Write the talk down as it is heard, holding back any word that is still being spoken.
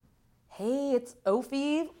Hey, it's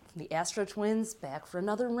Ophi from the Astro Twins back for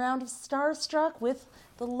another round of Starstruck with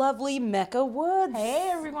the lovely Mecca Woods. Hey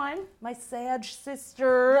everyone. My Sag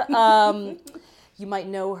sister. You might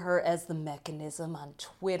know her as the Mechanism on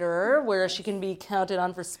Twitter, where she can be counted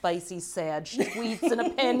on for spicy Sag tweets and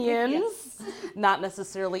opinions. Not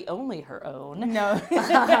necessarily only her own. No.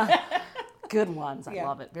 Good ones. I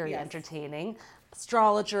love it. Very entertaining.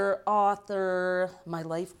 Astrologer, author, My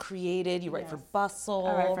Life Created. You write for Bustle.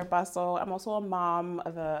 I write for Bustle. I'm also a mom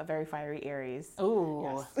of a very fiery Aries.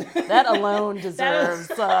 Ooh, that alone deserves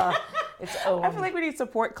its own. I feel like we need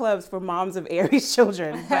support clubs for moms of Aries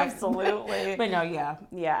children. Absolutely. But no,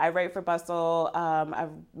 yeah. I write for Bustle.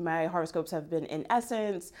 My horoscopes have been in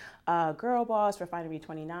Essence, Girl Boss, Refinery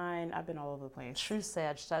 29. I've been all over the place. True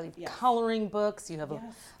Sag style. You have coloring books. You have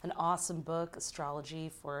an awesome book,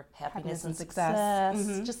 Astrology for Happiness and Success.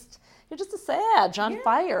 Mm-hmm. You're just a Sag on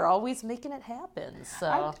fire, always making it happen.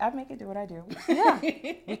 So I make it do what I do. Yeah,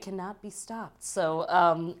 we cannot be stopped. So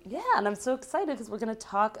and I'm so excited because we're going to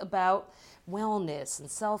talk about wellness and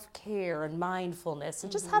self-care and mindfulness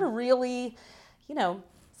and just how to really,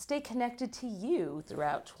 stay connected to you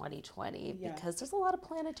throughout 2020 because there's a lot of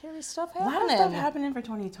planetary stuff happening. A lot of stuff happening for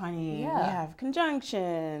 2020. Yeah. We have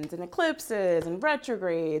conjunctions and eclipses and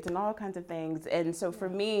retrogrades and all kinds of things. And so for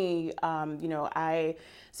me, I'm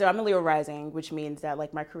a Leo rising, which means that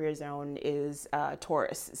like my career zone is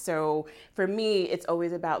Taurus. So for me, it's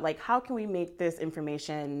always about like, how can we make this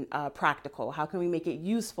information practical? How can we make it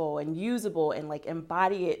useful and usable and like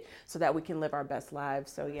embody it so that we can live our best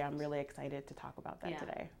lives? So yeah, I'm really excited to talk about that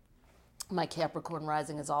today. My Capricorn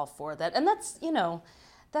rising is all for that. And that's,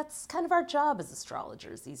 that's kind of our job as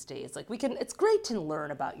astrologers these days. Like it's great to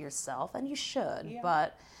learn about yourself, and you should,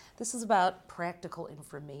 but this is about practical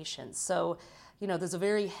information. So, there's a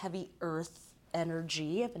very heavy earth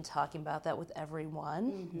energy. I've been talking about that with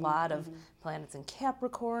everyone. A lot of planets in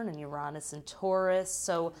Capricorn and Uranus in Taurus.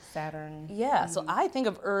 So Saturn. Yeah, so I think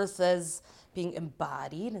of earth as being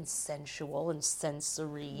embodied and sensual and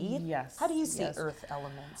sensory. Yes. How do you see earth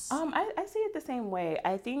elements? I see it the same way.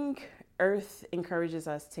 I think earth encourages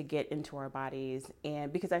us to get into our bodies,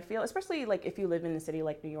 and because I feel, especially like if you live in a city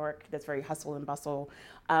like New York that's very hustle and bustle,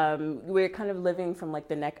 we're kind of living from like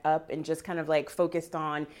the neck up and just kind of like focused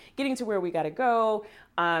on getting to where we got to go,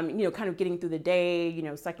 kind of getting through the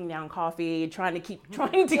day, sucking down coffee, trying to keep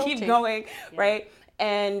going, right?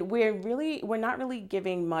 And we're not really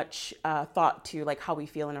giving much thought to like how we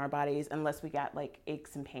feel in our bodies unless we got like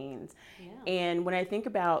aches and pains. Yeah. And when I think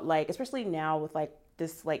about like, especially now with like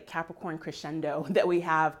this like Capricorn crescendo that we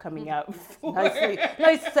have coming up.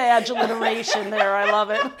 Nice Sag alliteration there. I love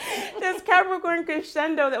it. This Capricorn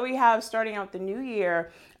crescendo that we have starting out the new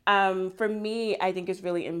year, for me, I think is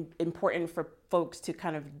really important for folks to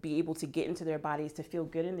kind of be able to get into their bodies, to feel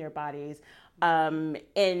good in their bodies,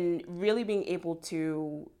 and really being able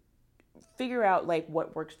to figure out like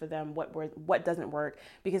what works for them, what doesn't work,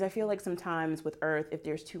 because I feel like sometimes with earth, if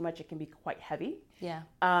there's too much, it can be quite heavy. Yeah.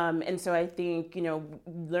 And so I think,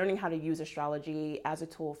 learning how to use astrology as a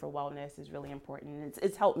tool for wellness is really important.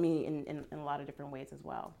 It's helped me in a lot of different ways as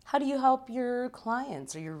well. How do you help your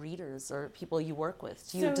clients or your readers or people you work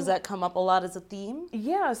with? Does that come up a lot as a theme?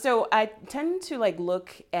 Yeah, so I tend to like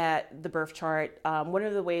look at the birth chart. One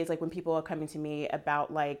of the ways, like when people are coming to me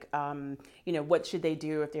about like, what should they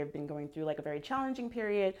do if they've been going through like a very challenging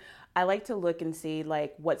period, I like to look and see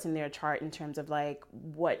like what's in their chart in terms of like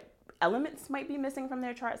what elements might be missing from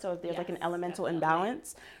their chart. So if there's like an elemental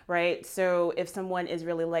imbalance, right? So if someone is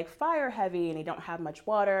really like fire heavy and they don't have much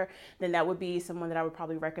water, then that would be someone that I would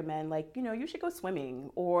probably recommend like, you should go swimming,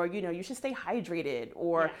 or, you should stay hydrated,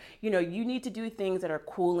 or, you need to do things that are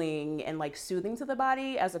cooling and like soothing to the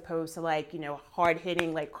body, as opposed to like, hard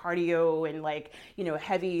hitting like cardio and like,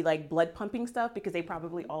 heavy like blood pumping stuff, because they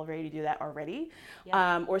probably already do that already.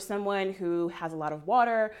 Yeah. Or someone who has a lot of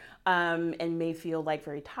water and may feel like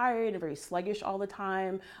very tired and very sluggish all the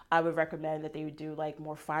time, I would recommend that they would do like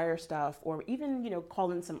more fire stuff, or even,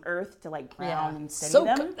 call in some earth to like ground and steady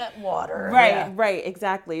them. Soak that water. Right,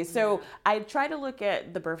 exactly. So I try to look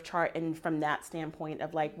at the birth chart and from that standpoint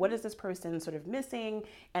of like, what is this person sort of missing?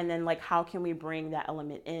 And then like, how can we bring that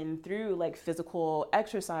element in through like physical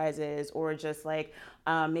exercises, or just like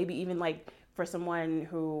maybe even like for someone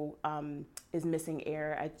who is missing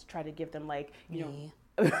air, I try to give them like,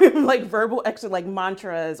 like verbal extra like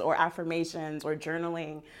mantras or affirmations or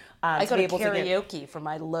journaling, I go be to able to get, karaoke for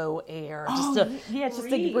my low air, oh, just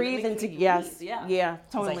to breathe into, yes, yeah,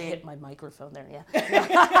 totally. I hit my microphone there, yeah.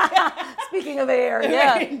 Speaking of air,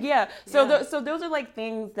 yeah. Yeah. So so those are like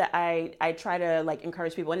things that I try to like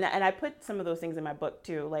encourage people, and I put some of those things in my book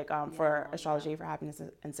too, like for Astrology for Happiness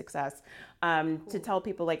and Success, to tell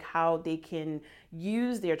people like how they can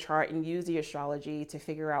use their chart and use the astrology to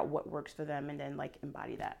figure out what works for them, and then like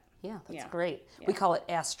embody that. Yeah, that's great. Yeah. We call it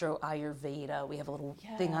Astro Ayurveda. We have a little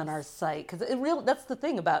thing on our site because that's the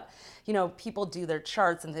thing about, people do their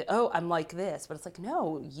charts and they, oh, I'm like this, but it's like,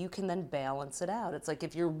 no, you can then balance it out. It's like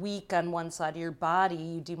if you're weak on one side of your body,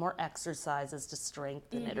 you do more exercises to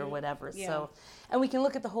strengthen it or whatever. Yeah. So, and we can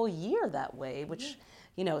look at the whole year that way, which,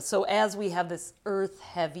 so as we have this earth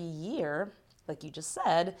heavy year, like you just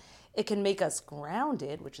said, it can make us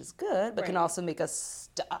grounded, which is good, but can also make us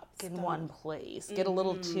stuck in one place, get a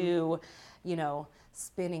little too,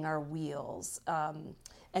 spinning our wheels.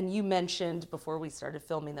 And you mentioned before we started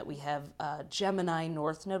filming that we have Gemini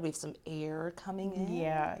North Node. We have some air coming in.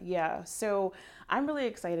 Yeah. So I'm really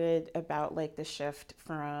excited about like the shift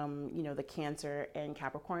from, the Cancer and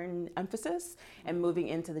Capricorn emphasis and moving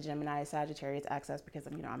into the Gemini Sagittarius axis because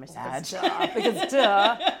I'm a Sag.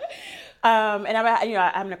 And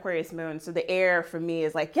I'm an Aquarius moon. So the air for me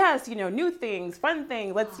is like, yes, new things, fun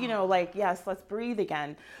things. Let's, yes, let's breathe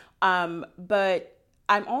again. But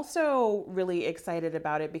I'm also really excited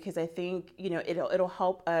about it because I think, it'll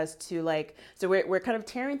help us to like, so we're kind of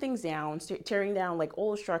tearing things down, tearing down like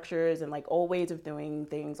old structures and like old ways of doing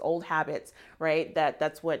things, old habits, right?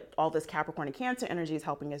 That's what all this Capricorn and Cancer energy is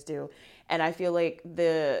helping us do. And I feel like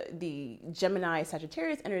the Gemini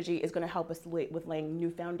Sagittarius energy is going to help us with laying new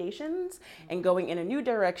foundations and going in a new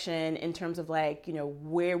direction in terms of like,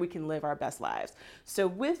 where we can live our best lives. So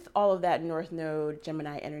with all of that North Node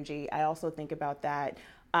Gemini energy, I also think about that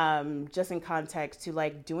just in context to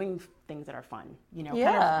like doing things that are fun, kind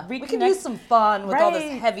of we can use some fun with all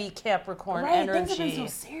this heavy Capricorn energy. Things have been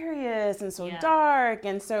so serious and so dark,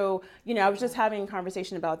 and so I was just having a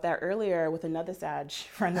conversation about that earlier with another Sag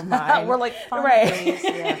friend of mine. We're like fun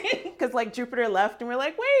because like Jupiter left, and we're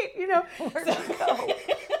like, wait, where'd it go?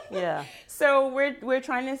 Yeah. So we're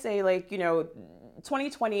trying to say like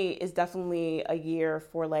 2020 is definitely a year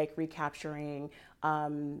for like recapturing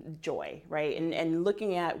joy, right? And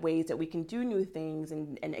looking at ways that we can do new things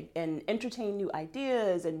and entertain new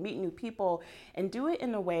ideas and meet new people and do it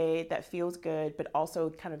in a way that feels good, but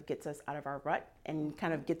also kind of gets us out of our rut and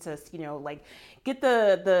kind of gets us, like get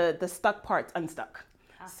the stuck parts unstuck.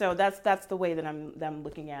 So that's the way that I'm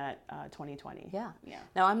looking at 2020. Yeah.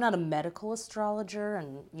 Now I'm not a medical astrologer,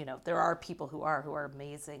 and there are people who are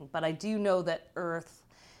amazing, but I do know that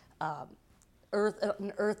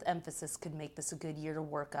an earth emphasis could make this a good year to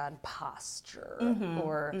work on posture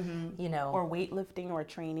or or weightlifting or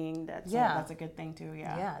training. That's a good thing too.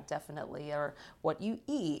 Yeah, definitely. Or what you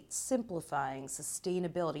eat, simplifying,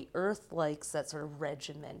 sustainability. Earth likes that sort of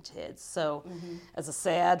regimented. So as a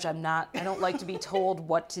Sag, I don't like to be told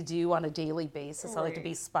what to do on a daily basis. I like to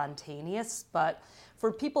be spontaneous, but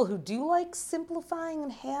for people who do like simplifying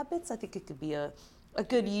and habits, I think it could be a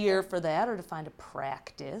good year for that, or to find a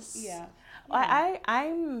practice. Yeah.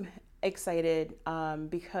 I'm excited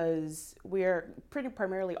because we're pretty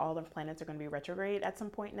primarily all the planets are going to be retrograde at some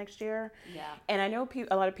point next year. Yeah. And I know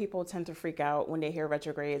a lot of people tend to freak out when they hear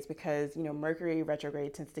retrogrades because, Mercury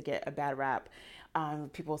retrograde tends to get a bad rap.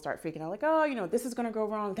 People start freaking out like, oh, this is going to go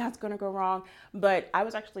wrong, that's going to go wrong. But I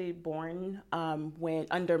was actually born when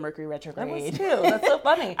under Mercury retrograde. I was too. That's so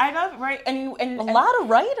funny. I know, right? And a lot of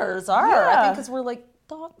writers are. Yeah. I think because we're like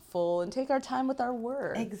thoughtful and take our time with our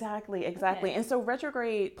words. Exactly. Okay. And so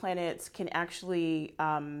retrograde planets can actually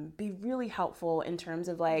be really helpful in terms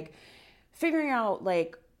of like figuring out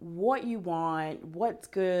like what you want, what's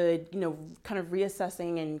good, kind of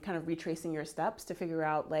reassessing and kind of retracing your steps to figure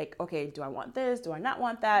out like, okay, do I want this? Do I not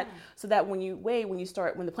want that? So that when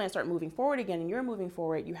the plans start moving forward again and you're moving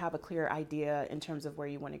forward, you have a clear idea in terms of where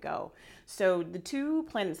you want to go. So the two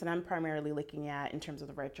planets that I'm primarily looking at in terms of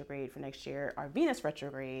the retrograde for next year are Venus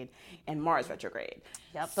retrograde and Mars retrograde.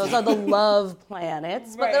 Yep, those are the love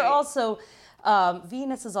planets, but they're also,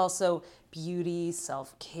 Venus is also beauty,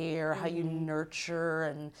 self-care, how you nurture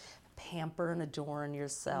and pamper and adorn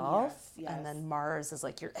yourself. Yes. And then Mars is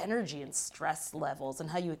like your energy and stress levels and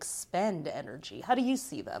how you expend energy. How do you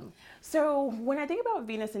see them? So when I think about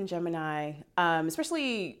Venus and Gemini,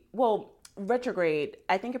 especially, retrograde,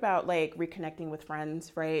 I think about like reconnecting with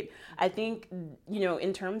friends, right? I think,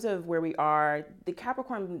 in terms of where we are, the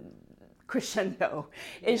Capricorn crescendo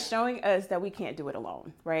is showing us that we can't do it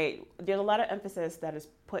alone, right? There's a lot of emphasis that is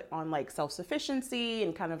put on like self-sufficiency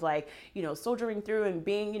and kind of like, soldiering through and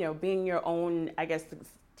being, being your own, I guess,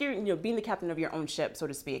 being the captain of your own ship, so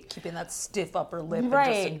to speak. Keeping that stiff upper lip and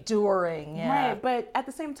just enduring. Yeah. Right. But at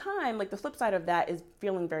the same time, like the flip side of that is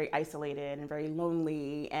feeling very isolated and very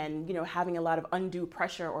lonely and, having a lot of undue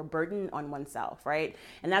pressure or burden on oneself, right?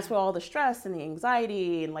 And that's where all the stress and the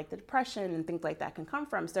anxiety and like the depression and things like that can come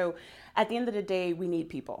from. So at the end of the day, we need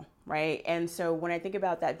people, right? And so when I think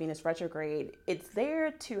about that Venus retrograde, it's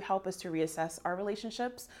there to help us to reassess our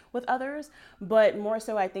relationships with others, but more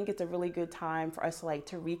so I think it's a really good time for us to like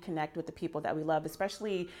to reconnect with the people that we love,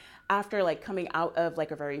 especially after like coming out of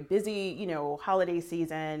like a very busy, holiday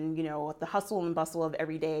season, the hustle and bustle of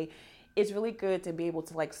every day. It's really good to be able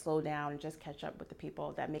to like slow down and just catch up with the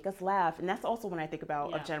people that make us laugh. And that's also when I think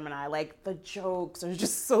about a Gemini, like the jokes are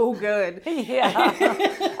just so good. Yeah.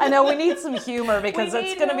 I know we need some humor because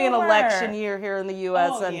it's going to be an election year here in the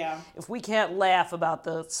U.S. If we can't laugh about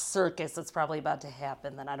the circus that's probably about to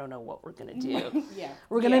happen, then I don't know what we're going to do.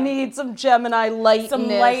 We're going to need some Gemini lightness.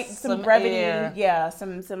 Some brevity. Air.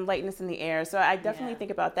 Some lightness in the air. So I definitely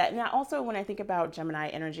think about that. And also when I think about Gemini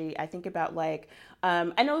energy, I think about like,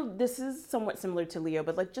 I know this is somewhat similar to Leo,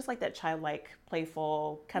 but like just like that childlike,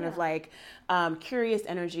 playful, kind of like curious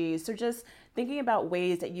energy. So just thinking about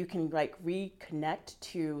ways that you can like reconnect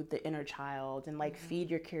to the inner child and like feed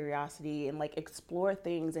your curiosity and like explore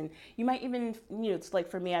things. And you might even, it's like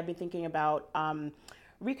for me, I've been thinking about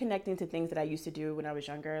reconnecting to things that I used to do when I was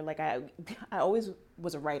younger. Like I always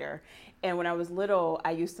was a writer. And when I was little,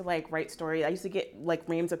 I used to like write stories. I used to get like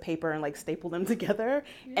reams of paper and like staple them together.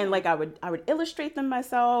 Yeah. And like I would illustrate them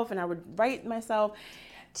myself and I would write myself.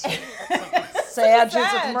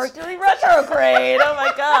 Sagittarius with Mercury retrograde. Oh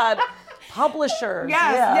my God. Publishers.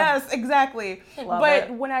 Yes, exactly. Love but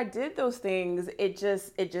it. when I did those things, it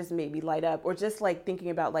just made me light up. Or just like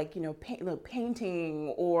thinking about like,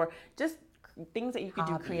 painting or just things that you could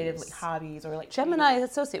do creatively, hobbies or like Gemini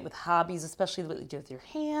associate with hobbies, especially what you do with your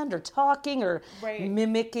hand or talking or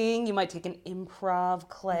mimicking. You might take an improv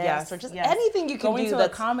class or just anything you can do. Going to a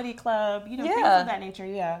comedy club, things of that nature.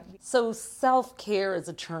 Yeah. So self-care is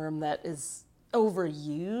a term that is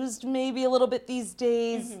overused maybe a little bit these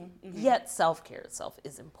days, yet self-care itself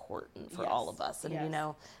is important for all of us. And,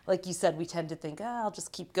 like you said, we tend to think, I'll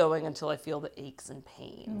just keep going until I feel the aches and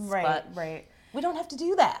pains. Right. We don't have to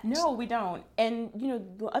do that. No, we don't. And,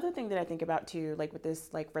 the other thing that I think about too, like with this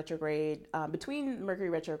like retrograde, between Mercury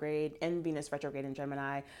retrograde and Venus retrograde in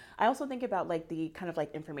Gemini, I also think about like the kind of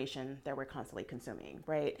like information that we're constantly consuming,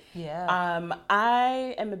 right? Yeah.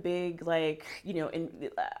 I am a big like, I'm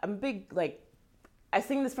a big like, I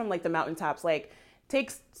sing this from like the mountaintops, like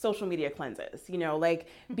take social media cleanses, like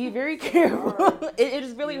be very careful. It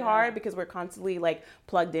is really hard because we're constantly like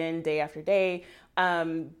plugged in day after day.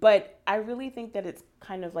 But I really think that it's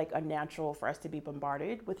kind of like unnatural for us to be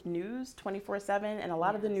bombarded with news 24/7. And a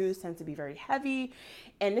lot of the news tends to be very heavy.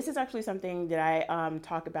 And this is actually something that I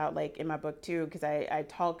talk about like in my book too, because I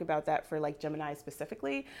talk about that for like Gemini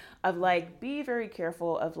specifically, of like be very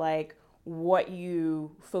careful of like what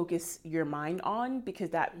you focus your mind on,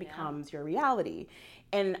 because that becomes your reality.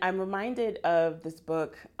 And I'm reminded of this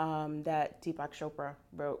book that Deepak Chopra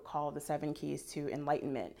wrote called The 7 Keys to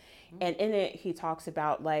Enlightenment. And in it, he talks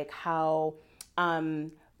about like how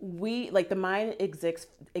we, like the mind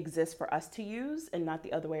exists for us to use and not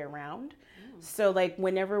the other way around. So like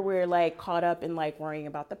whenever we're like caught up in like worrying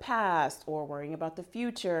about the past or worrying about the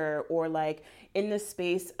future or like in the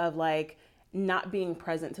space of like not being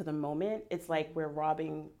present to the moment, it's like we're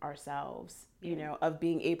robbing ourselves, of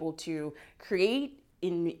being able to create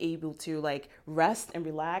and able to like rest and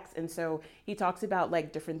relax. And so he talks about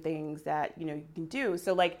like different things that, you can do.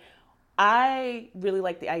 So like, I really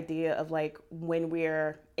like the idea of like when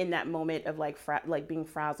we're in that moment of like being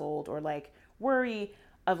frazzled or like worry,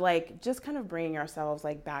 of like just kind of bringing ourselves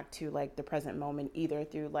like back to like the present moment, either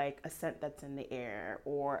through like a scent that's in the air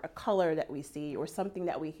or a color that we see or something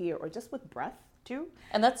that we hear, or just with breath too.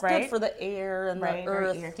 And that's good for the air and the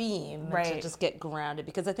earth theme to just get grounded,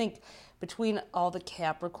 because I think between all the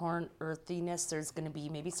Capricorn earthiness, there's going to be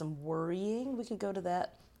maybe some worrying. We could go to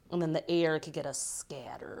that. And then the air could get us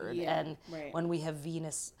scattered. And when we have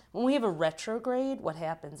Venus, when we have a retrograde, what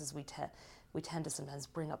happens is we tend to sometimes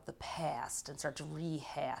bring up the past and start to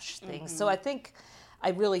rehash things. So I think I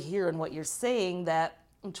really hear in what you're saying that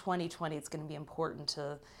in 2020 it's going to be important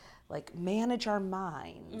to like manage our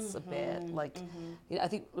minds a bit. Like I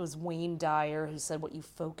think it was Wayne Dyer who said what you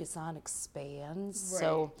focus on expands.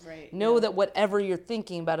 So know that whatever you're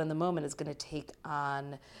thinking about in the moment is going to take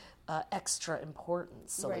on extra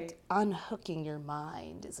importance. So like unhooking your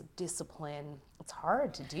mind is a discipline. It's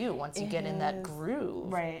hard to do once you get in that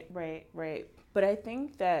groove. Right. But I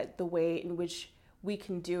think that the way in which we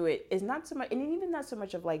can do it is not so much, and even not so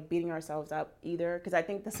much of like beating ourselves up either, because I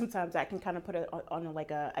think that sometimes that can kind of put it on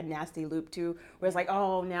a nasty loop too, where it's like,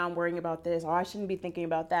 oh, now I'm worrying about this, or I shouldn't be thinking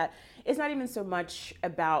about that. It's not even so much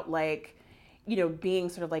about like, being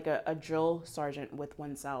sort of like a drill sergeant with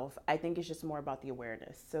oneself. I think it's just more about the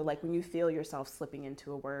awareness. So like when you feel yourself slipping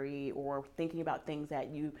into a worry or thinking about things that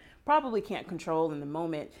you probably can't control in the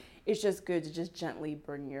moment, it's just good to just gently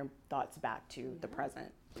bring your thoughts back to the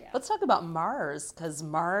present. Yeah. Let's talk about Mars, because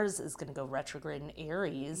Mars is going to go retrograde in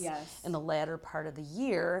Aries in the latter part of the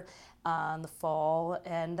year, in the fall,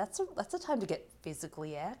 and that's a time to get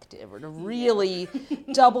physically active or to really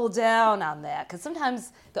double down on that, because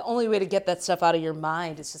sometimes the only way to get that stuff out of your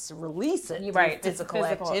mind is just to release it through physical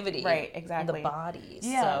activity, in the body.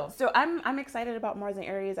 So I'm excited about Mars in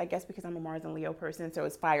Aries, I guess because I'm a Mars and Leo person, so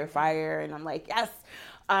it's fire, and I'm like, yes.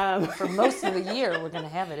 For most of the year, we're going to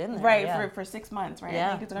have it in there. For 6 months, right?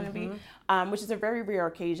 I think it's going to be, which is a very rare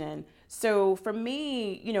occasion. So for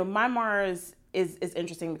me, my Mars is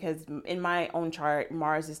interesting because in my own chart,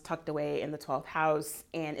 Mars is tucked away in the 12th house,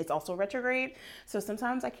 and it's also retrograde. So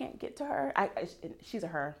sometimes I can't get to her. She's a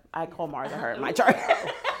her. I call Mars a her in my chart.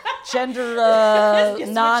 Gender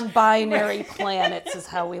non-binary planets is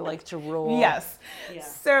how we like to roll. Yes. Yeah.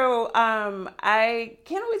 So I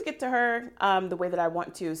can't always get to her the way that I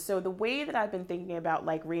want to. So the way that I've been thinking about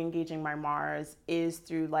like re-engaging my Mars is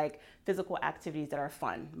through like physical activities that are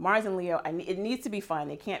fun. Mars and Leo, it needs to be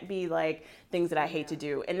fun. It can't be like things that I hate to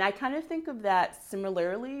do. And I kind of think of that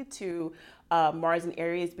similarly to Mars and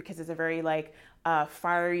Aries, because it's a very like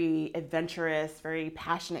fiery, adventurous, very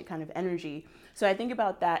passionate kind of energy. So I think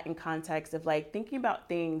about that in context of like thinking about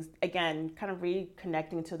things, again, kind of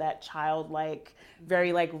reconnecting to that childlike,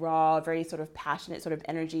 very like raw, very sort of passionate sort of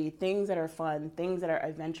energy, things that are fun, things that are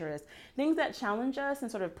adventurous, things that challenge us and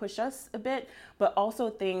sort of push us a bit, but also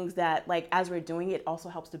things that like as we're doing it also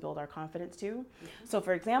helps to build our confidence too. So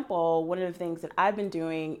for example, one of the things that I've been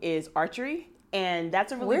doing is archery. And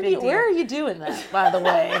that's a really big deal. Where are you doing that, by the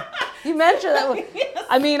way? You mentioned that. Yes.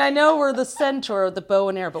 I mean, I know we're the centaur of the bow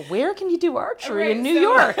and arrow, but where can you do archery in New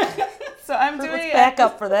York? So I'm doing Let's back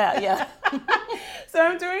up for that, yeah. So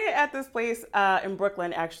I'm doing it at this place in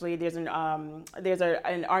Brooklyn. Actually, there's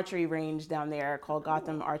an archery range down there called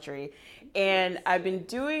Gotham Archery, and I've been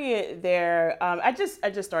doing it there. I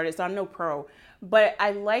just started, so I'm no pro. But I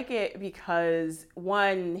like it because,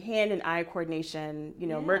 one, hand and eye coordination,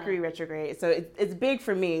 Mercury retrograde. So it's big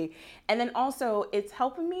for me. And then also it's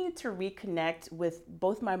helping me to reconnect with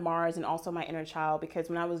both my Mars and also my inner child, because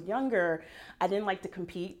when I was younger, I didn't like to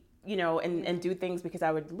compete, and do things because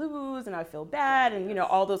I would lose and I would feel bad and,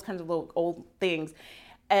 all those kinds of little old things.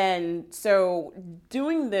 And so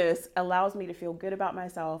doing this allows me to feel good about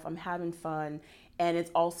myself. I'm having fun. And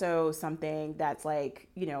it's also something that's like,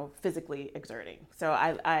 physically exerting. So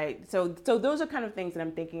so those are kind of things that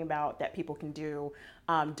I'm thinking about that people can do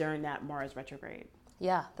during that Mars retrograde.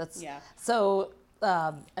 Yeah, So,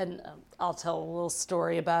 and I'll tell a little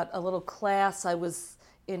story about a little class I was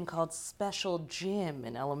in called Special Gym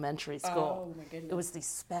in elementary school. Oh my goodness. It was the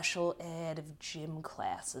special ed of gym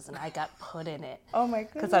classes, and I got put in it. Oh my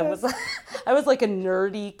goodness. Because I was like a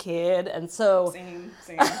nerdy kid, and so same.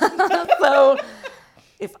 So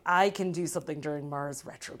if I can do something during Mars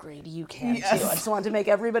retrograde, you can too. I just wanted to make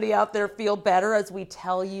everybody out there feel better as we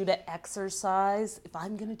tell you to exercise. If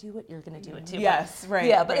I'm going to do it, you're going to do it too. Yes, right.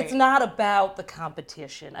 Yeah, but it's not about the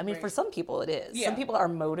competition. I mean, for some people it is. Yeah. Some people are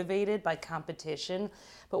motivated by competition.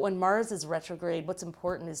 But when Mars is retrograde, what's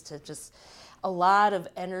important is to just a lot of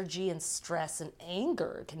energy and stress and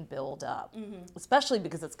anger can build up, especially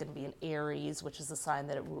because it's going to be in Aries, which is a sign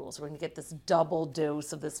that it rules. We're going to get this double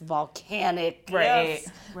dose of this volcanic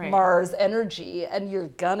Mars energy, and you're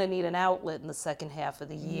going to need an outlet in the second half of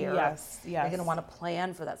the year. Yes. You're going to want to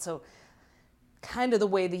plan for that. So kind of the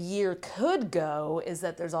way the year could go is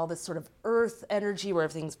that there's all this sort of earth energy where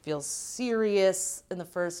everything feels serious in the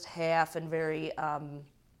first half and very,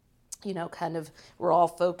 kind of we're all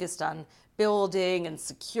focused on building and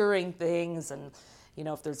securing things, and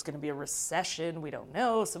if there's going to be a recession, we don't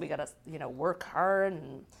know, so we got to work hard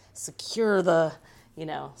and secure the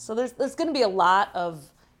so there's going to be a lot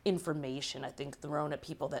of information, I think, thrown at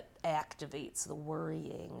people that activates the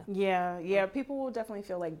worrying. Yeah. People will definitely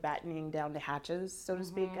feel like battening down the hatches, so to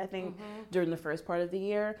speak, I think, during the first part of the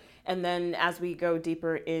year. And then as we go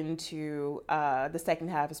deeper into the second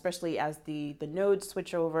half, especially as the nodes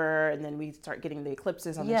switch over and then we start getting the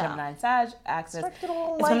eclipses on the Gemini and Sag axis, it's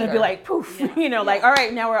going to be like poof, like, all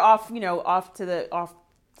right, now we're off, off to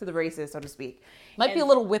the races, so to speak. Might be a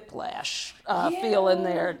little whiplash feel in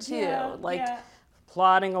there too,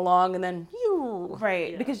 plodding along and then you.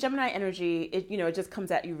 Right, because Gemini energy, it just comes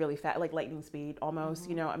at you really fast, like lightning speed almost,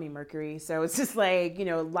 Mercury. So it's just like,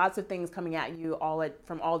 lots of things coming at you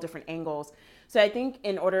from all different angles. So I think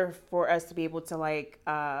in order for us to be able to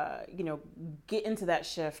get into that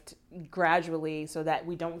shift gradually so that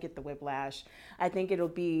we don't get the whiplash, I think it'll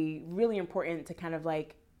be really important to kind of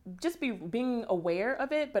like just being aware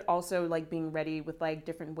of it, but also like being ready with like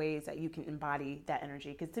different ways that you can embody that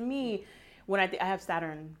energy. Because to me, when I have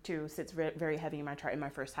Saturn too, sits very heavy in my chart in my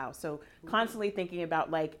first house. So constantly thinking about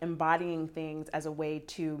like embodying things as a way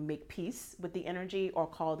to make peace with the energy or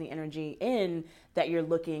call the energy in that you're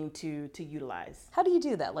looking to utilize. How do you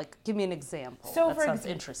do that? Like, give me an example. So that sounds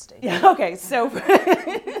interesting. Yeah. Okay. So,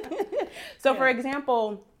 for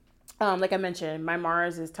example, like I mentioned, my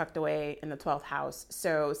Mars is tucked away in the 12th house.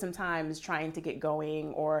 So sometimes trying to get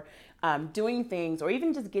going or doing things or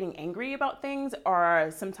even just getting angry about things are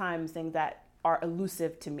sometimes things that are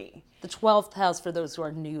elusive to me. The 12th house, for those who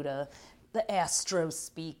are new to the astro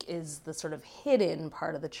speak, is the sort of hidden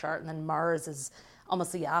part of the chart. And then Mars is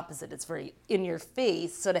almost the opposite. It's very in your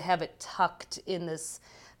face. So to have it tucked in this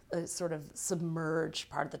sort of submerged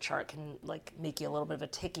part of the chart can like make you a little bit of a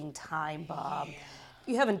ticking time bomb. Yeah. If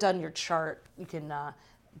you haven't done your chart, you can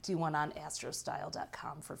do one on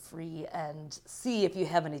astrostyle.com for free and see if you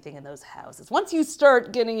have anything in those houses. Once you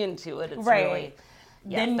start getting into it, it's really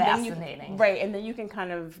fascinating. And then you can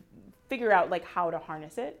kind of figure out like how to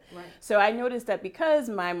harness it. Right. So I noticed that because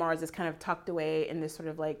my Mars is kind of tucked away in this sort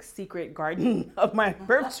of like secret garden of my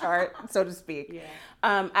birth chart, so to speak,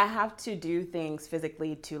 I have to do things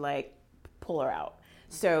physically to like pull her out.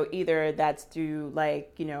 So either that's through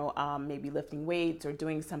like, maybe lifting weights or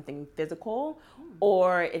doing something physical,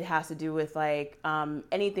 or it has to do with like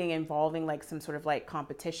anything involving like some sort of like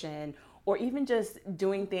competition, or even just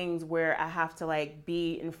doing things where I have to like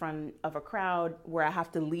be in front of a crowd, where I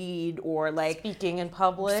have to lead or like speaking in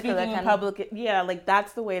public. Yeah, like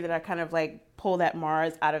that's the way that I kind of like pull that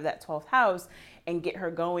Mars out of that 12th house and get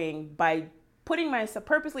her going by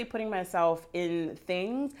purposely putting myself in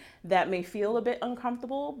things that may feel a bit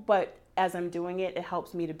uncomfortable, but as I'm doing it, it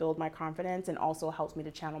helps me to build my confidence and also helps me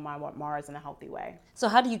to channel my Mars in a healthy way. So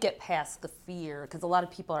how do you get past the fear? Because a lot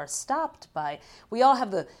of people are stopped by, we all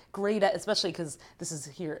have the great, especially because this is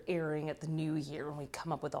here airing at the new year when we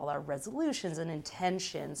come up with all our resolutions and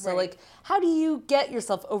intentions. So like, how do you get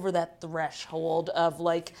yourself over that threshold of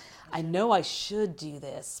like, I know I should do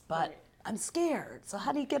this, but I'm scared. So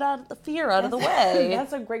how do you get the fear out of the way?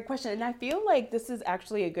 That's a great question. And I feel like this is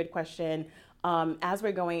actually a good question as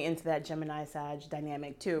we're going into that Gemini-Sag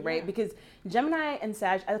dynamic too, right? Because Gemini and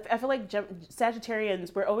Sag, I feel like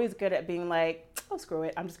Sagittarians, we're always good at being like, oh, screw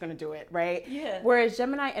it, I'm just going to do it, right? Yeah. Whereas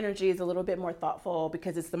Gemini energy is a little bit more thoughtful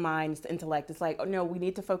because it's the mind, it's the intellect. It's like, oh no, we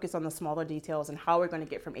need to focus on the smaller details and how we're going to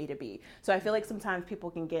get from A to B. So I feel like sometimes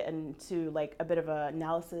people can get into like a bit of a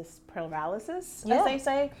analysis paralysis, as they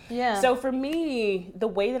say. Yeah. So for me, the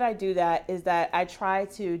way that I do that is that I try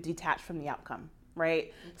to detach from the outcome.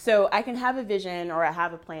 Right? So I can have a vision or I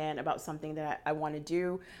have a plan about something that I want to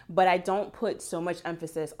do, but I don't put so much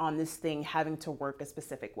emphasis on this thing having to work a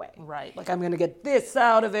specific way. Right. Like I'm going to get this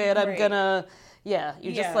out of it. I'm going to,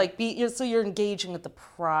 just like so you're engaging with the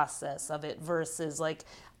process of it versus like,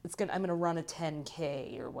 I'm going to run a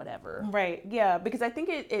 10K or whatever. Right. Yeah. Because I think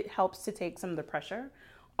it helps to take some of the pressure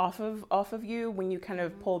off of you when you kind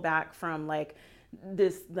of pull back from like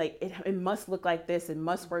this, like it must look like this, it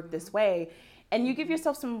must work this way. And you give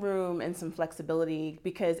yourself some room and some flexibility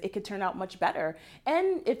because it could turn out much better.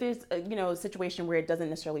 And if there's a situation where it doesn't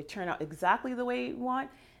necessarily turn out exactly the way you want,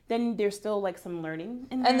 then there's still like some learning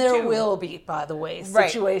in there. And there will be, by the way,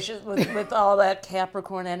 situations with all that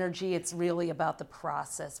Capricorn energy. It's really about the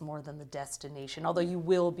process more than the destination. Although you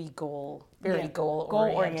will be goal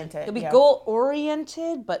oriented. You'll be goal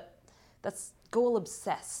oriented, but that's goal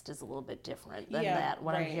obsessed is a little bit different than that,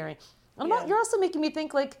 what I'm hearing. And you're also making me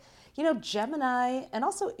think like, Gemini and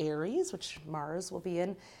also Aries, which Mars will be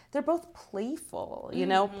in, they're both playful,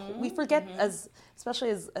 we forget especially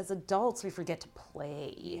as adults, we forget to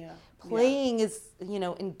play. Yeah. Playing is,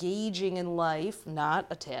 engaging in life, not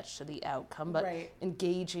attached to the outcome, but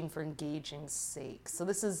engaging for engaging's sake. So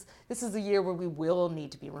this is a year where we will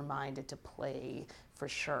need to be reminded to play for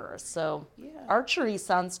sure. So archery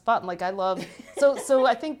sounds fun. Like I love, so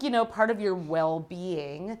I think, part of your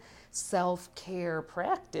well-being self-care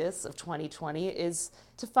practice of 2020 is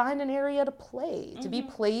to find an area to play, to be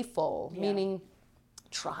playful, meaning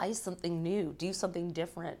try something new, do something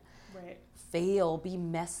different. Right. Fail, be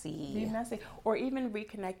messy, or even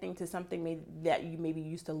reconnecting to something that you maybe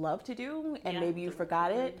used to love to do, and maybe you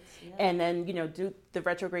forgot it, and then do the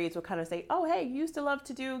retrogrades will kind of say, oh hey, you used to love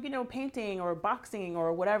to do painting or boxing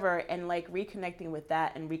or whatever, and like reconnecting with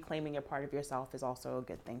that and reclaiming a part of yourself is also a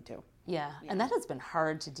good thing too. Yeah, and that has been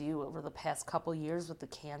hard to do over the past couple years with the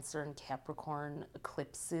Cancer and Capricorn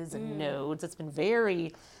eclipses and nodes. It's been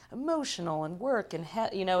very emotional and work, and it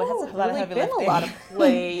hasn't really been a lot of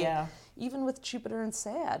play. Even with Jupiter and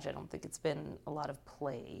Sag, I don't think it's been a lot of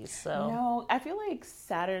play. So no, I feel like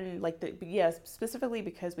Saturn, specifically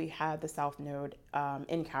because we had the South Node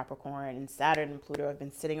in Capricorn, and Saturn and Pluto have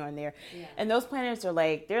been sitting on there, and those planets are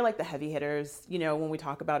they're like the heavy hitters. When we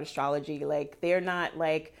talk about astrology, like they're not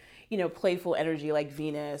like playful energy like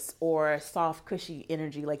Venus, or soft, cushy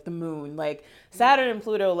energy like the Moon. Like Saturn and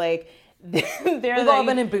Pluto, we've all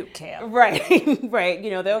been in boot camp. Right.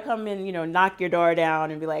 They'll come in, knock your door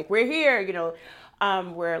down and be like, we're here,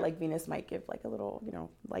 where like Venus might give like a little,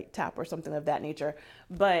 light tap or something of that nature.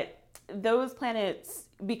 But those planets,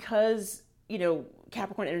 because,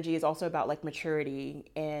 Capricorn energy is also about like maturity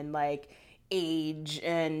and like age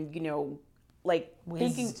and, like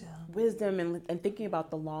wisdom and thinking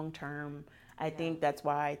about the long term. I think that's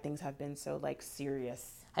why things have been so like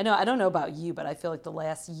serious. I don't know about you, but I feel like the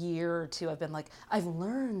last year or two I've been like, I've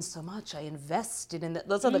learned so much. I invested in that.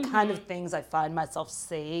 Those are the kind of things I find myself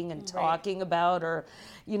saying and talking about, or,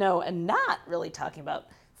 and not really talking about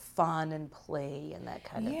fun and play and that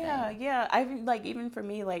kind of thing. Yeah. I've even for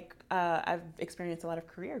me, I've experienced a lot of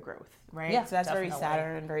career growth, right? Yeah, so that's definitely. Very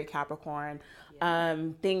Saturn, very Capricorn.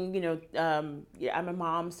 I'm a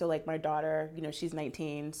mom, so like my daughter, she's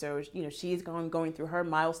 19, so she's going through her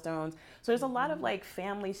milestones. So there's a lot of like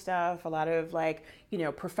family stuff, a lot of like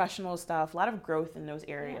professional stuff, a lot of growth in those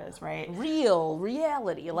areas, right?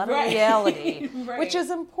 Reality, a lot of reality, which is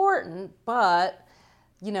important, but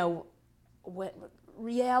what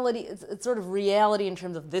reality, it's sort of reality in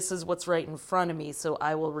terms of this is what's right in front of me, so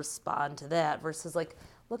I will respond to that, versus like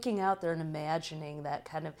looking out there and imagining that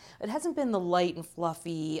kind of, it hasn't been the light and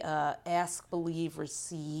fluffy ask, believe,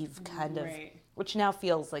 receive kind of, which now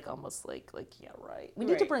feels like almost like we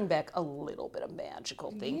need to bring back a little bit of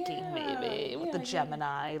magical thinking maybe with the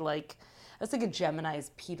Gemini. Like I was thinking Gemini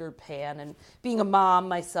is Peter Pan, and being a mom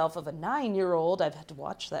myself of a 9-year-old, I've had to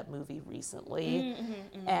watch that movie recently,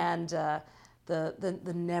 and the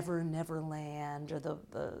Never Land, or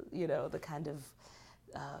the kind of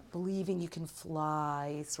believing you can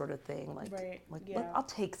fly sort of thing, I'll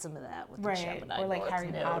take some of that with the Gemini, or like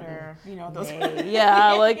Harry Potter, those. I've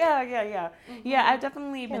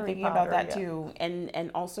definitely been thinking about that too,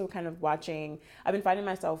 and also kind of watching. I've been finding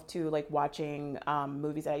myself too, like watching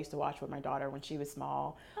movies that I used to watch with my daughter when she was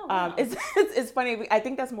small. Oh, wow. It's funny. I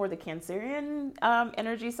think that's more the Cancerian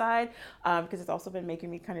energy side, because it's also been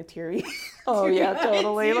making me kind of teary. Oh yeah,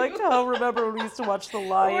 totally. Like, remember when we used to watch The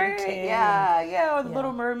Lion King? Yeah.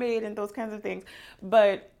 Little Mermaid and those kinds of things,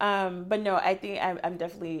 but no, I think I'm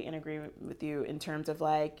definitely in agreement with you in terms of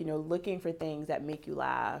like looking for things that make you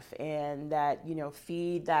laugh and that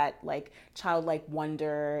feed that like childlike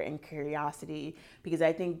wonder and curiosity, because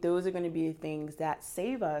I think those are going to be the things that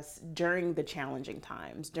save us during the challenging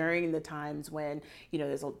times, during the times when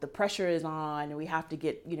the pressure is on and we have to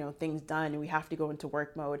get things done and we have to go into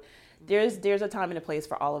work mode. There's a time and a place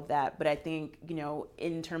for all of that, but I think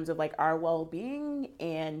in terms of like our well-being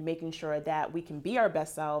and making sure that we can be our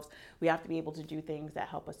best selves, we have to be able to do things that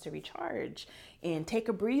help us to recharge and take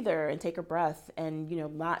a breather and take a breath, and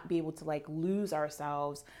not be able to like lose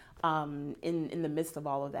ourselves in the midst of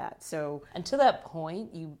all of that. So, and to that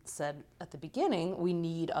point, you said at the beginning, we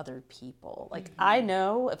need other people. Like I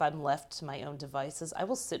know if I'm left to my own devices, I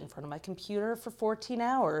will sit in front of my computer for 14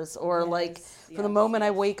 hours, or for the moment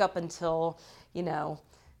I wake up until an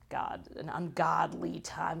ungodly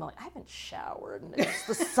time. I'm like, I haven't showered, and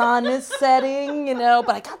the sun is setting, but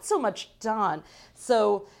I got so much done.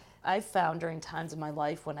 So I found during times in my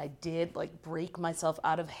life when I did like break myself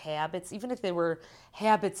out of habits, even if they were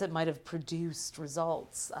habits that might have produced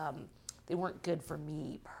results, they weren't good for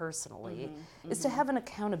me personally, is to have an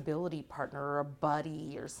accountability partner or a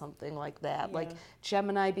buddy or something like that. Yeah. Like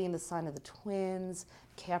Gemini being the sign of the twins,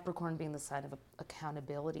 Capricorn being the sign of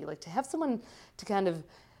accountability. Like to have someone to kind of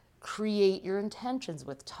create your intentions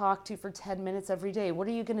with, talk to for 10 minutes every day. What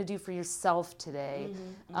are you going to do for yourself today?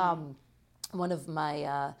 One of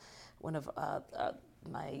my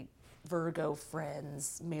Virgo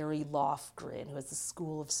friends, Mary Lofgren, who has the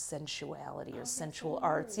School of Sensuality or Sensual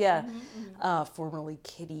Arts, formerly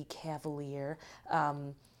Kitty Cavalier.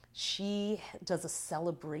 She does a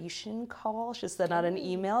celebration call. She sent out an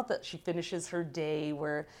email that she finishes her day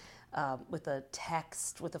where with a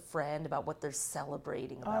text with a friend about what they're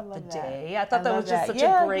celebrating about the day. I thought that was just such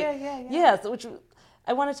a great, which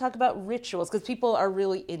I want to talk about rituals because people are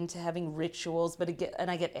really into having rituals, but I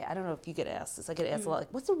don't know if you get asked this. I get asked a lot,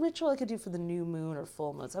 like, what's a ritual I could do for the new moon or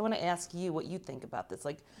full moon? So I want to ask you what you think about this.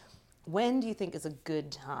 Like, when do you think is a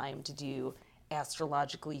good time to do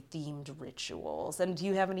astrologically themed rituals, and do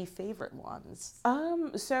you have any favorite ones?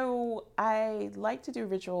 So I like to do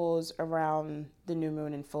rituals around the new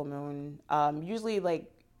moon and full moon. Usually,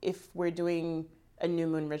 like if we're doing a new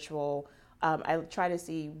moon ritual, I try to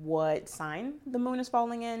see what sign the moon is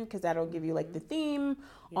falling in, because that'll give you like the theme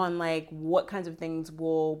on like what kinds of things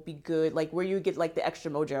will be good, like where you get like the extra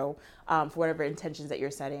mojo for whatever intentions that you're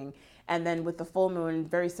setting. And then with the full moon,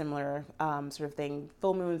 very similar sort of thing.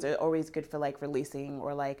 Full moons are always good for like releasing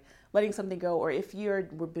or like letting something go. Or if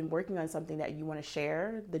we've been working on something that you want to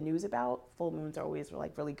share the news about, full moons are always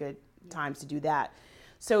like really good times to do that.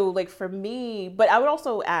 So like for me, but I would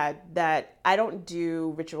also add that I don't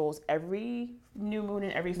do rituals every new moon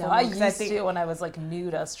and every full moon. I used to when I was like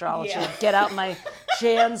new to astrology. Get out my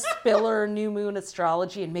Jan Spiller new moon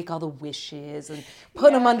astrology and make all the wishes and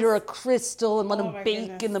put them under a crystal and let them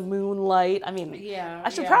bake in the moonlight. I mean, I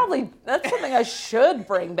should probably, that's something I should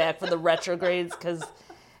bring back for the retrogrades, because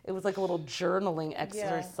it was like a little journaling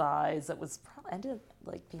exercise that was ended up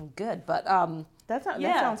like being good. But that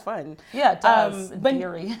sounds fun. Yeah, it does. In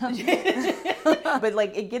theory. But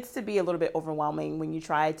like it gets to be a little bit overwhelming when you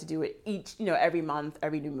try to do it every month,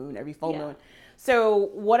 every new moon, every full moon. So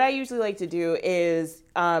what I usually like to do is,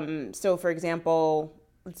 so for example,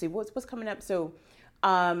 let's see, what's coming up. So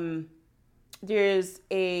there's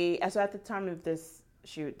so at the time of this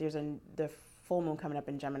shoot, there's the full moon coming up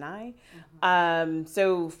in Gemini.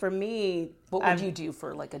 So for me, what would you do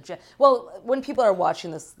for like well, when people are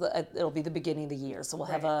watching this, it'll be the beginning of the year, so we'll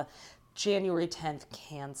have a January 10th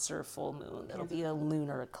Cancer full moon. It'll be a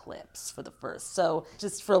lunar eclipse for the first. So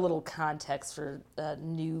just for a little context for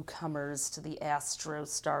newcomers to the Astro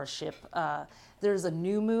Starship, there's a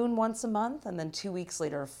new moon once a month, and then 2 weeks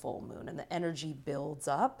later a full moon, and the energy builds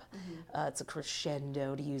up. It's a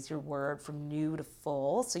crescendo, to use your word, from new to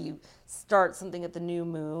full. So you start something at the new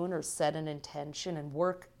moon or set an intention and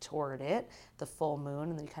work toward it, the full moon,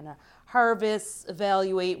 and then you kind of harvest,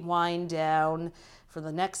 evaluate, wind down for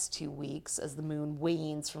the next 2 weeks as the moon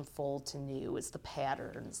wanes from full to new is the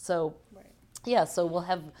pattern. So so we'll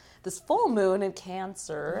have this full moon in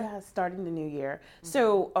Cancer. Yeah, starting the new year.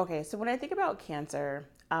 So when I think about Cancer,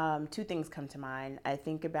 two things come to mind. I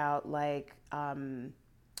think about like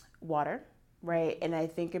water, right? And I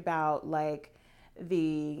think about like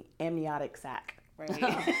the amniotic sac, right?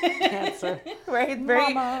 Cancer. Right?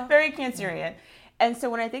 Very, very Cancerian. And so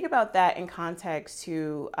when I think about that in context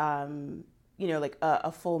to, like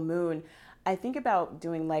a full moon, I think about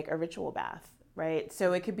doing like a ritual bath. Right.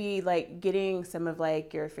 So it could be like getting some of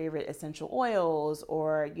like your favorite essential oils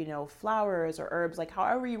or, flowers or herbs, like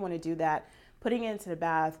however you want to do that, putting it into the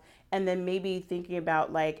bath, and then maybe thinking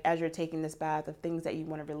about like as you're taking this bath of things that you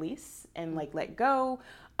want to release and like let go.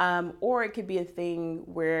 Or it could be a thing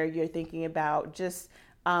where you're thinking about just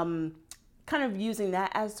kind of using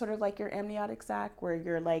that as sort of like your amniotic sac, where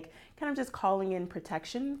you're like kind of just calling in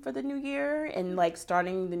protection for the new year and like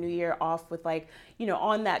starting the new year off with like,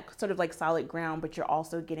 on that sort of like solid ground, but you're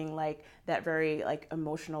also getting like that very like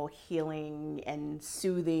emotional healing and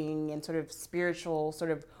soothing and sort of spiritual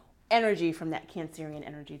sort of energy from that Cancerian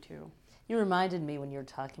energy too. You reminded me when you were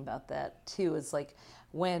talking about that too, is like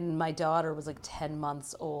when my daughter was like 10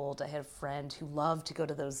 months old, I had a friend who loved to go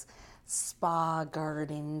to those spa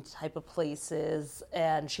garden type of places,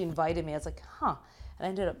 and she invited me. I was like, and I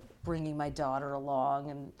ended up bringing my daughter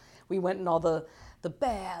along, and we went in all the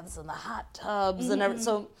baths and the hot tubs and everything.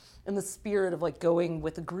 So in the spirit of like going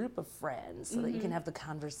with a group of friends so that you can have the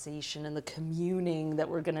conversation and the communing that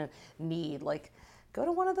we're gonna need, like go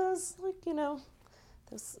to one of those, like,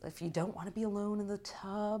 if you don't want to be alone in the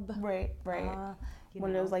tub. Right.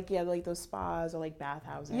 One of those like those spas or like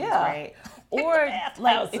bathhouses, Yeah. right? Or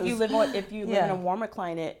like if you live Yeah. in a warmer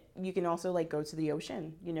climate, you can also like go to the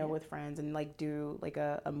ocean, with friends and like do like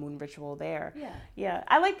a moon ritual there. Yeah.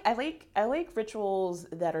 I like rituals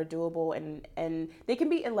that are doable and they can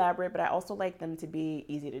be elaborate, but I also like them to be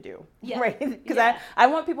easy to do. Yeah. Right? Because I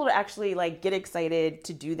want people to actually like get excited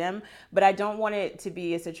to do them, but I don't want it to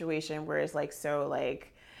be a situation where it's like so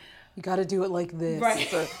like You got to do it like this.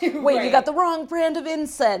 Right. Or, wait, you got the wrong brand of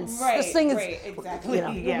incense. Right, This thing is, exactly.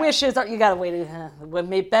 Your wishes are, you got to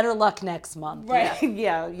wait. Better luck next month. Right.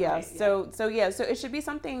 Yeah. Right, so it should be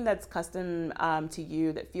something that's custom to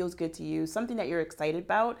you, that feels good to you, something that you're excited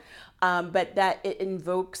about, but that it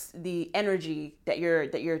invokes the energy that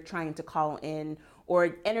you're trying to call in,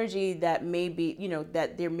 or energy that may be,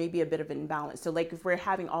 that there may be a bit of an imbalance. So like if we're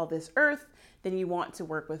having all this earth, then you want to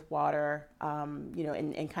work with water,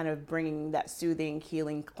 and kind of bringing that soothing,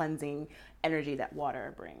 healing, cleansing energy that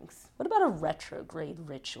water brings. What about a retrograde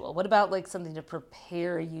ritual? What about like something to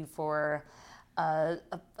prepare you for a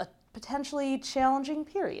potentially challenging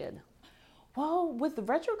period? Well, with the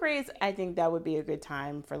retrogrades, I think that would be a good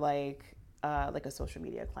time for like a social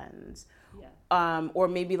media cleanse, or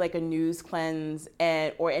maybe like a news cleanse,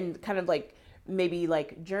 and kind of like maybe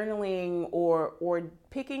like journaling or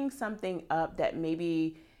picking something up that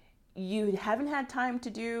maybe you haven't had time to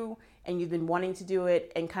do and you've been wanting to do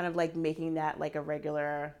it, and kind of like making that like a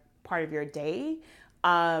regular part of your day,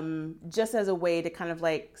 just as a way to kind of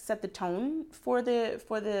like set the tone for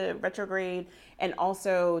the retrograde, and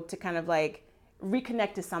also to kind of like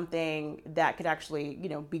reconnect to something that could actually,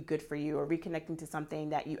 be good for you, or reconnecting to something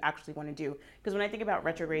that you actually want to do. Because when I think about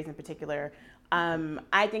retrogrades in particular,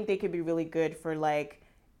 I think they could be really good for like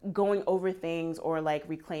going over things, or like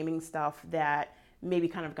reclaiming stuff that maybe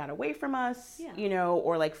kind of got away from us,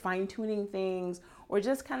 or like fine tuning things, or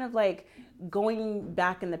just kind of like going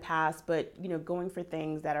back in the past, but going for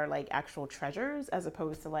things that are like actual treasures, as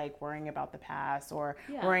opposed to like worrying about the past, or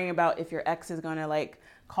worrying about if your ex is gonna like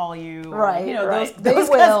call you, right? Those they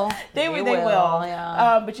will. They will.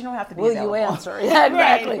 Yeah. But you don't have to be. Will you answer? Yeah,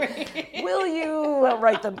 exactly. Right. Will you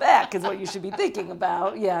write them back? Is what you should be thinking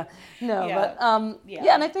about. Yeah. No. Yeah. But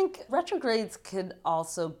and I think retrogrades could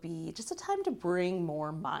also be just a time to bring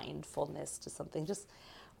more mindfulness to something. Just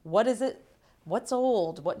what is it? What's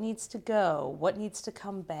old? What needs to go? What needs to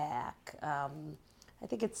come back? I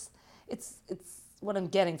think it's what I'm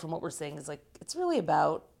getting from what we're saying is like it's really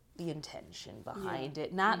about the intention behind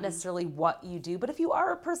it, not necessarily what you do. But if you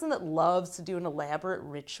are a person that loves to do an elaborate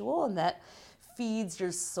ritual and that feeds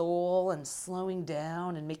your soul and slowing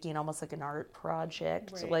down and making it almost like an art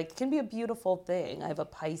project, like it can be a beautiful thing. I have a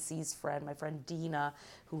Pisces friend, my friend Dina,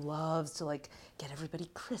 who loves to like get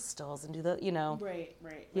everybody crystals and do the, Right.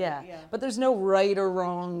 Yeah. But there's no right or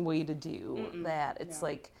wrong way to do that. It's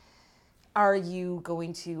like, are you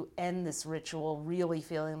going to end this ritual really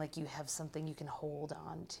feeling like you have something you can hold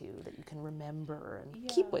on to, that you can remember and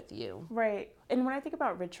keep with you? Right. And when I think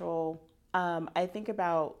about ritual, I think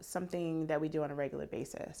about something that we do on a regular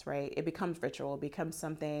basis, right? It becomes ritual, it becomes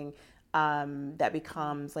something that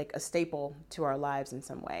becomes like a staple to our lives in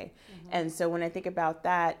some way. And so when I think about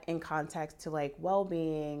that in context to like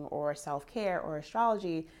well-being or self-care or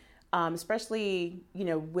astrology, especially,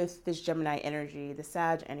 with this Gemini energy, the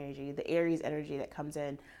Sag energy, the Aries energy that comes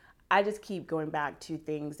in, I just keep going back to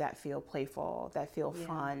things that feel playful, that feel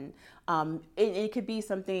fun. It could be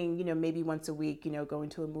something, maybe once a week, going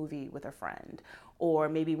to a movie with a friend, or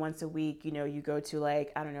maybe once a week, you go to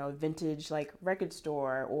like, I don't know, a vintage like record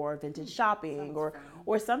store or vintage shopping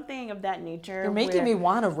or something of that nature. You're making me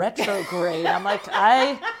want a retrograde. I'm like,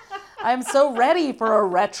 I'm so ready for a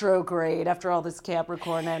retrograde after all this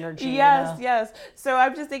Capricorn energy. Yes. So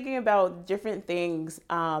I'm just thinking about different things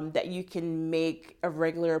that you can make a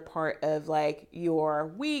regular part of like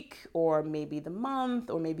your week, or maybe the month,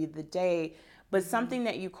 or maybe the day, but something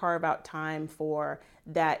that you carve out time for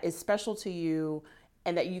that is special to you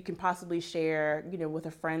and that you can possibly share, with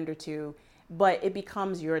a friend or two, but it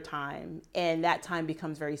becomes your time, and that time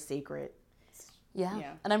becomes very sacred. Yeah.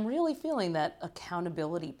 And I'm really feeling that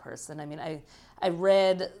accountability person. I mean, I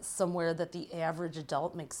read somewhere that the average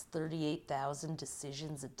adult makes 38,000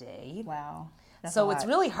 decisions a day. Wow. So it's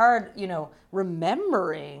really hard,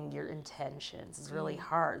 remembering your intentions is really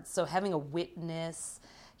hard. So having a witness,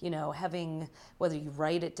 having, whether you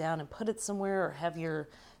write it down and put it somewhere, or have your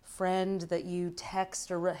friend that you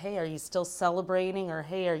text or, hey, are you still celebrating? Or,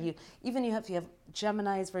 hey, are you, even if you have,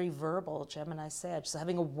 Gemini is very verbal, Gemini Sag. So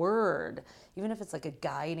having a word, even if it's like a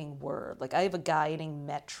guiding word, like I have a guiding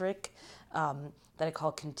metric that I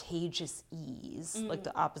call contagious ease, like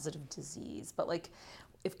the opposite of disease. But like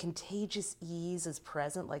if contagious ease is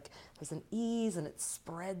present, like there's an ease and it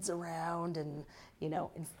spreads around and,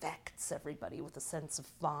 infects everybody with a sense of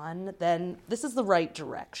fun, then this is the right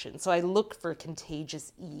direction. So I look for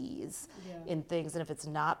contagious ease in things. And if it's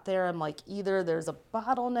not there, I'm like, either there's a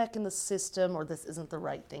bottleneck in the system or this isn't the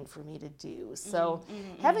right thing for me to do. So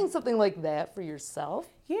having something like that for yourself.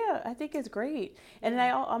 Yeah, I think it's great. And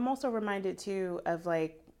I'm also reminded too of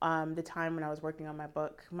like the time when I was working on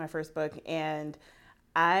my first book, and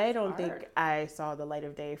I don't think I saw the light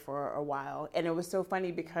of day for a while. And it was so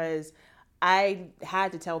funny because I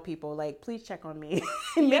had to tell people, like, please check on me.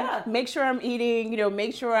 Make sure I'm eating,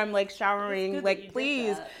 make sure I'm like showering, like,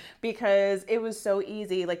 please. Because it was so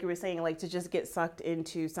easy, like you were saying, like to just get sucked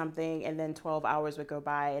into something and then 12 hours would go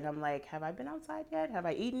by. And I'm like, have I been outside yet? Have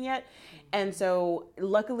I eaten yet? And so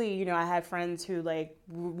luckily, I had friends who like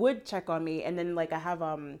would check on me. And then like I have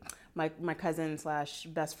my cousin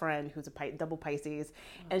 / best friend who's a double Pisces,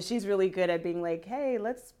 and she's really good at being like, hey,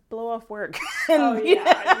 let's blow off work. And,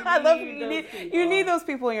 you need those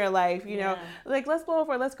people in your life, like let's blow off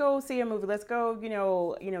work, let's go see a movie, let's go,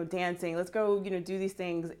 dancing, let's go, do these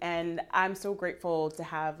things. And I'm so grateful to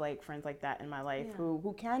have like friends like that in my life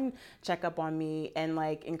who can check up on me and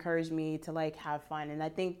like encourage me to like have fun. And I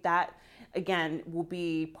think that again will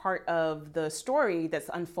be part of the story that's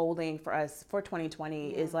unfolding for us for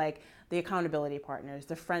 2020 is like the accountability partners,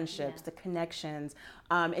 the friendships, the connections,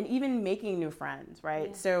 and even making new friends, right?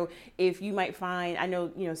 Yeah. So if you might find, I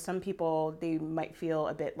know, some people, they might feel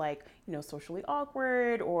a bit like, socially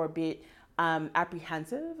awkward or a bit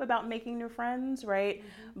apprehensive about making new friends, right?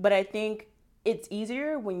 But I think it's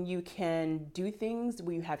easier when you can do things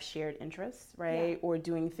where you have shared interests, right? Or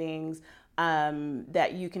doing things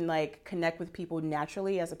that you can like connect with people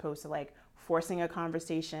naturally as opposed to like forcing a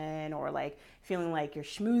conversation or like feeling like you're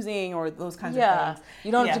schmoozing or those kinds of things.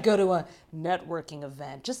 You don't have to go to a networking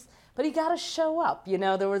event, but you got to show up.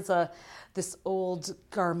 There was this old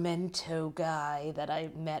Garmento guy that I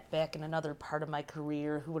met back in another part of my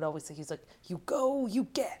career who would always say, he's like, you go, you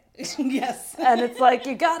get. Yes. And it's like,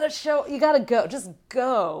 you got to go, just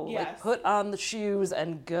go. Yes. Like put on the shoes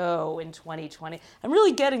and go in 2020. I'm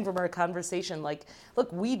really getting from our conversation, like,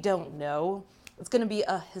 look, we don't know. It's going to be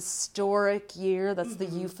a historic year. That's the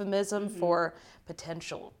euphemism for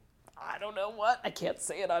potential. I don't know what. I can't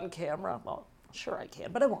say it on camera. Well, sure I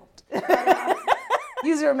can, but I won't.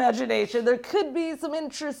 Use your imagination. There could be some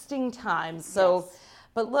interesting times. So,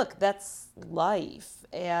 but look, that's life.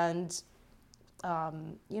 And, Barbra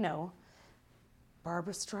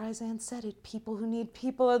Streisand said it, people who need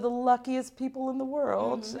people are the luckiest people in the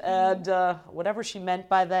world. And whatever she meant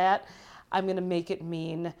by that, I'm going to make it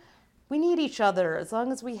mean we need each other. As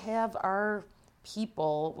long as we have our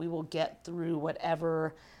people, we will get through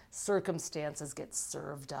whatever circumstances get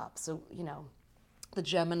served up. So, the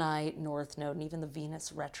Gemini North Node and even the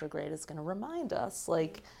Venus retrograde is going to remind us,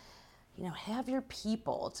 like, have your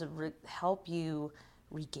people to help you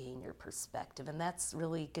regain your perspective. And that's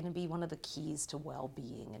really going to be one of the keys to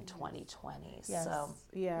well-being in 2020. Yes. So,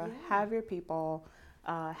 have your people.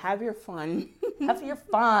 Have your fun. Have your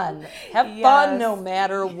fun. Have fun no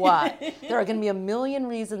matter what. There are going to be a million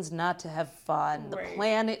reasons not to have fun. The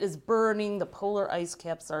planet is burning. The polar ice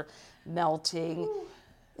caps are melting. Ooh.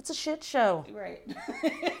 It's a shit show. Right.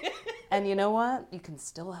 And you know what? You can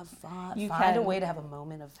still have fun. Find a way to have a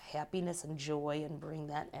moment of happiness and joy and bring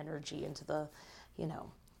that energy into the,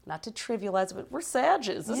 not to trivialize it, but we're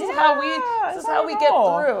Sages. This is how we get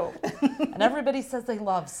through. And everybody says they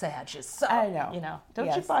love Sages. So, I know.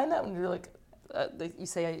 Don't you find that when you're like, you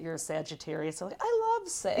say you're a Sagittarius, so like, I love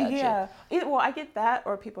Sagittarius. Yeah. Well, I get that,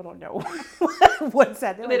 or people don't know what's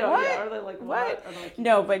that. They don't. What? Are they like what? Like,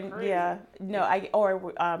 no, but crazy.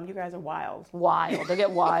 You guys are wild. Wild. They get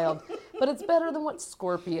wild. But it's better than what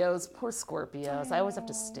Scorpios. Poor Scorpios. I always have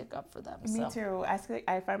to stick up for them. Me too.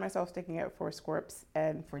 I find myself sticking up for Scorps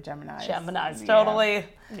and for Geminis. Geminis, totally.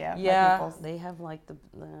 Yeah. They have like the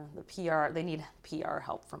PR. They need PR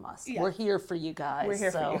help from us. Yeah. We're here for you guys. We're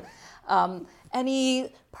here for you.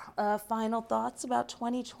 Any final thoughts about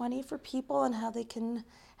 2020 for people and how they can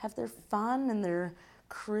have their fun and their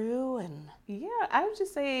crew? And I would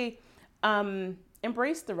just say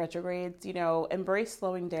embrace the retrogrades, embrace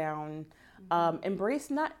slowing down, embrace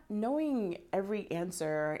not knowing every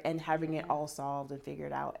answer and having it all solved and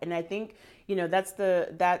figured out. And I think,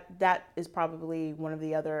 that is probably one of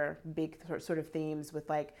the other big sort of themes with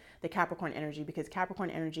like the Capricorn energy, because Capricorn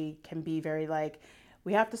energy can be very like,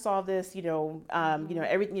 we have to solve this,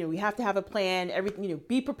 everything, we have to have a plan, everything,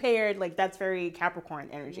 be prepared. Like that's very Capricorn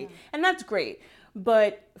energy. And that's great.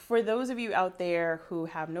 But for those of you out there who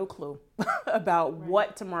have no clue about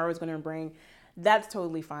what tomorrow is going to bring, that's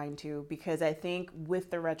totally fine too, because I think with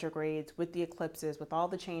the retrogrades, with the eclipses, with all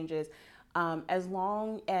the changes, as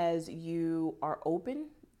long as you are open,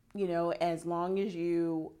 as long as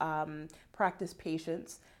you practice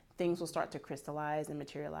patience, things will start to crystallize and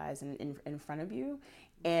materialize in front of you,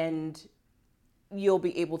 and you'll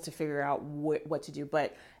be able to figure out what to do.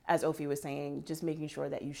 But as Ophie was saying, just making sure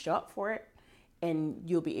that you show up for it, and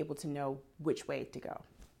you'll be able to know which way to go.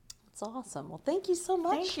 That's awesome. Well, thank you so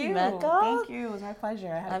much, Thank you. Mecca. Thank you. It was my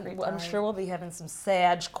pleasure. I had a great time. I'm sure we'll be having some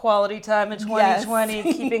Sag quality time in 2020,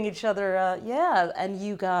 yes. Keeping each other, and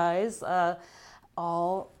you guys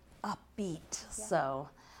all upbeat. Yeah. So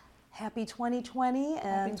happy 2020, and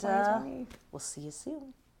happy 2020. We'll see you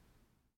soon.